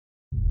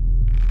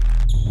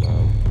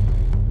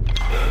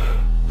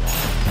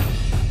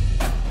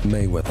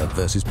Mayweather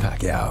versus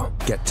Pacquiao.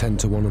 Get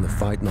 10-1 on the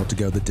fight not to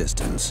go the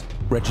distance.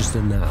 Register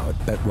now at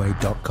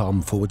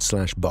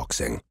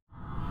betway.com/boxing.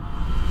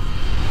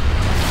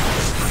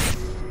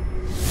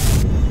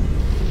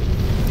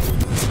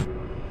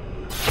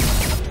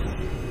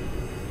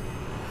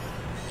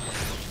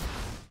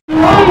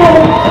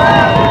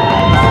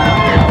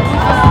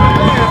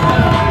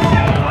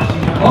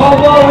 All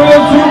the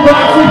real two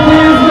boxing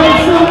fans, make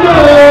some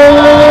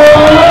noise!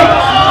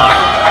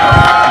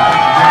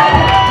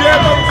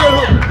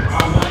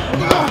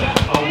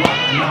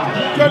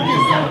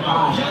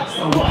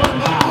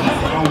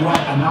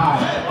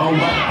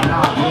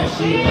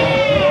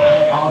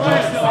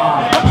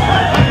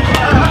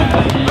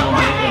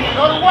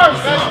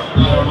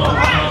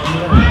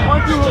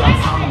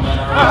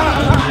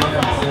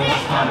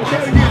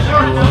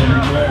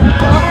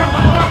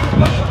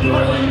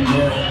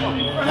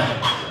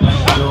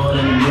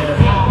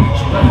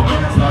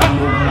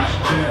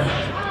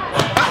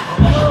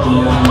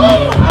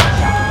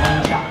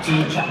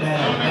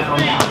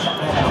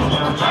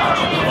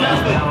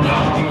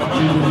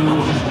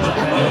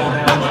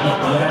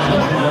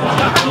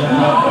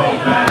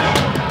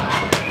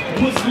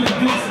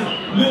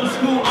 Middle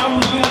school, I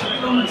was young,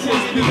 I'm a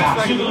chase beat.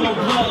 Sugar low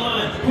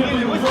bloodline,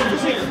 pimpin' with her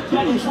chicks.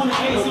 Y'all ain't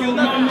tryna ace you,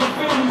 now I'm your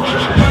family.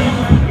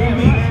 With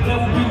me, that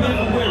would be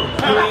never wear.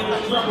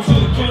 Rappers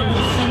should have came with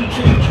a same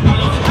chick.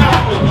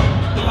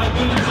 Like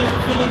Billy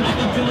Jeff, feeling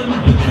like a villain,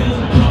 the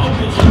killing, the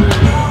obituary.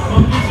 My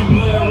vision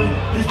blurry,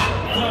 this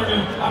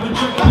flirting. I've been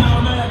drinking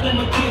all night, I think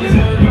my kid is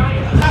hurting.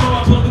 So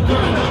I told the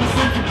girl, I'm the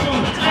same for two.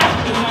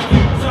 And I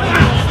get tired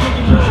of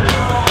sticking her.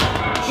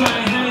 Try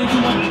and hang to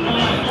my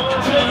mind.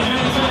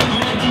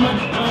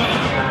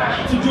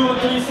 To do a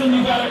thing, son,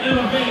 you gotta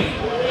innovate.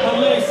 My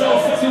legs so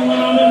sexy when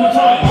I'm in my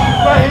time.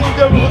 Right here, you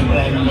go.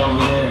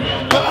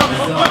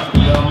 What's up?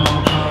 Yo,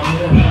 mama, come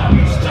here.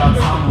 Stop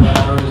talking about I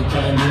really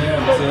came here.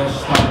 Until she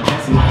started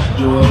dancing, I should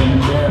do it in the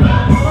mirror.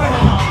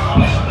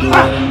 Do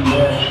it in the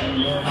mirror.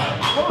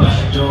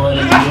 Do it in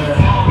the mirror.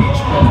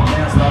 She better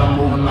dance, start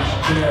moving like she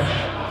care.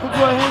 Do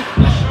it in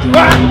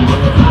the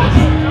mirror.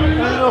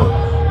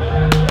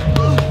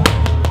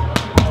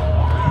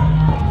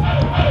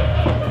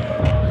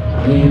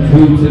 And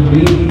who to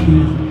be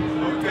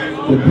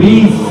the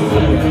beast.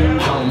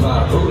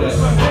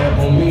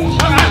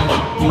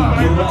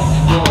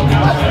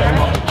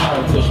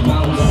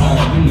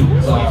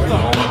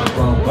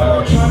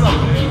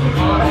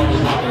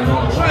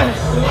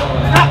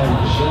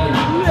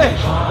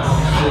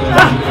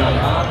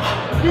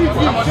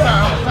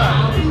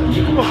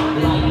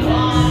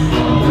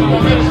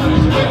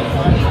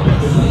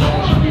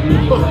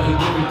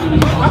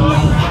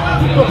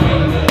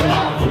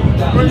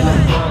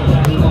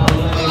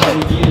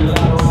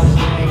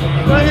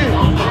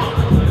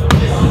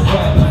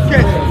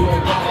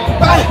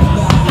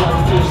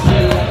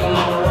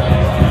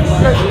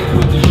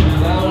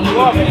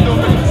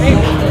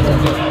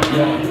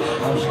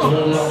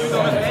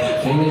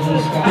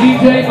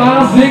 DJ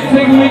Isaac, we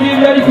get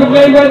ready for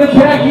Mayweather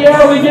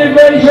Pacquiao. We get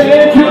ready for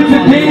Andrew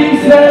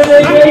TABITI,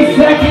 Saturday, May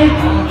 2nd,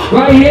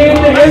 right here in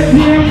the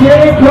MTM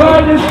Grand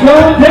Gardens,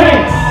 Golden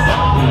Dance.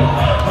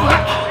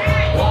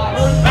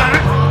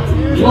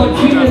 Your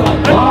team is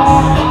like,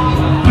 wow.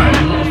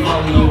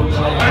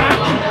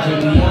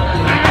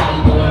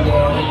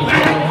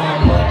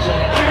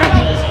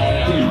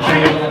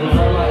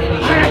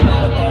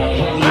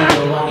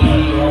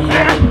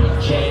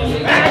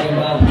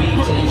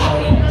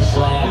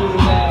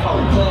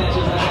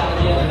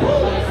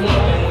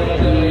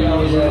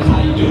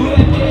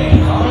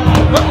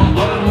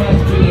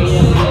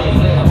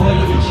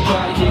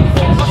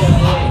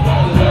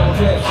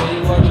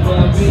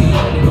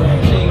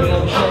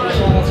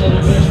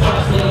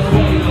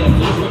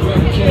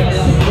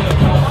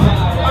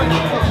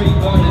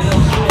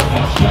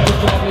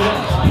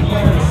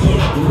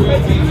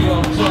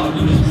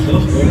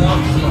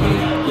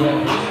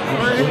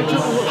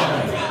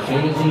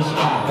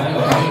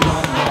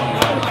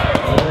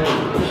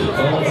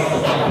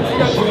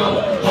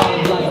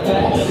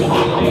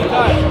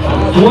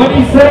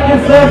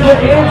 Seconds left for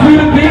Andrew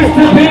the Beast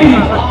TABITI.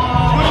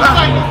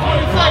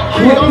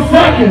 20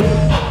 seconds.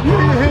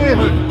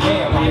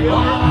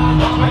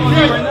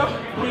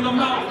 Bring them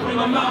out, bring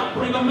them out,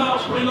 bring them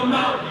out, bring them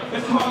out.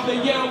 It's hard to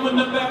yell when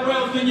the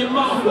barrel's in your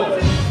mouth. Bring them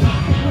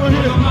out, bring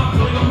them out,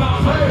 bring them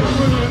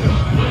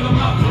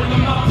out, bring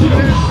them out.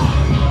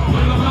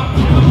 Bring them out,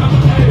 bring them out.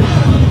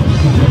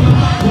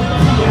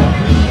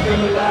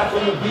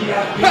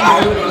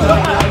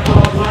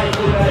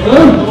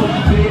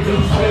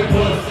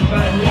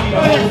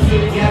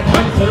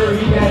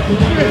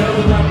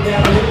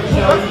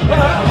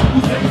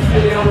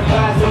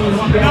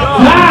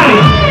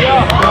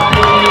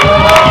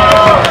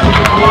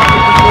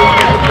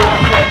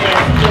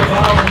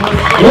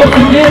 Once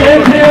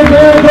again, MTM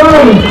Grand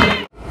Gardens.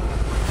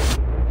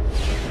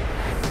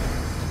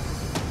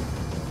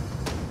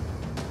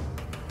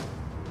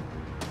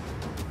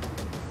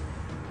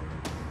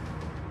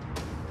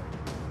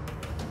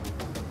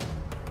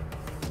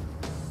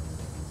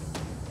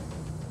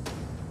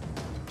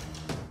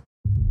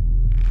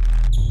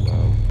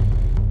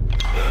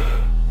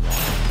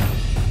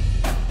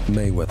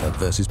 Mayweather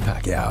versus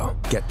Pacquiao.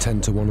 Get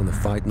 10 to 1 on the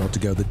fight not to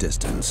go the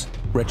distance.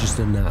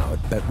 Register now at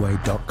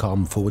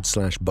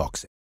betway.com/boxing.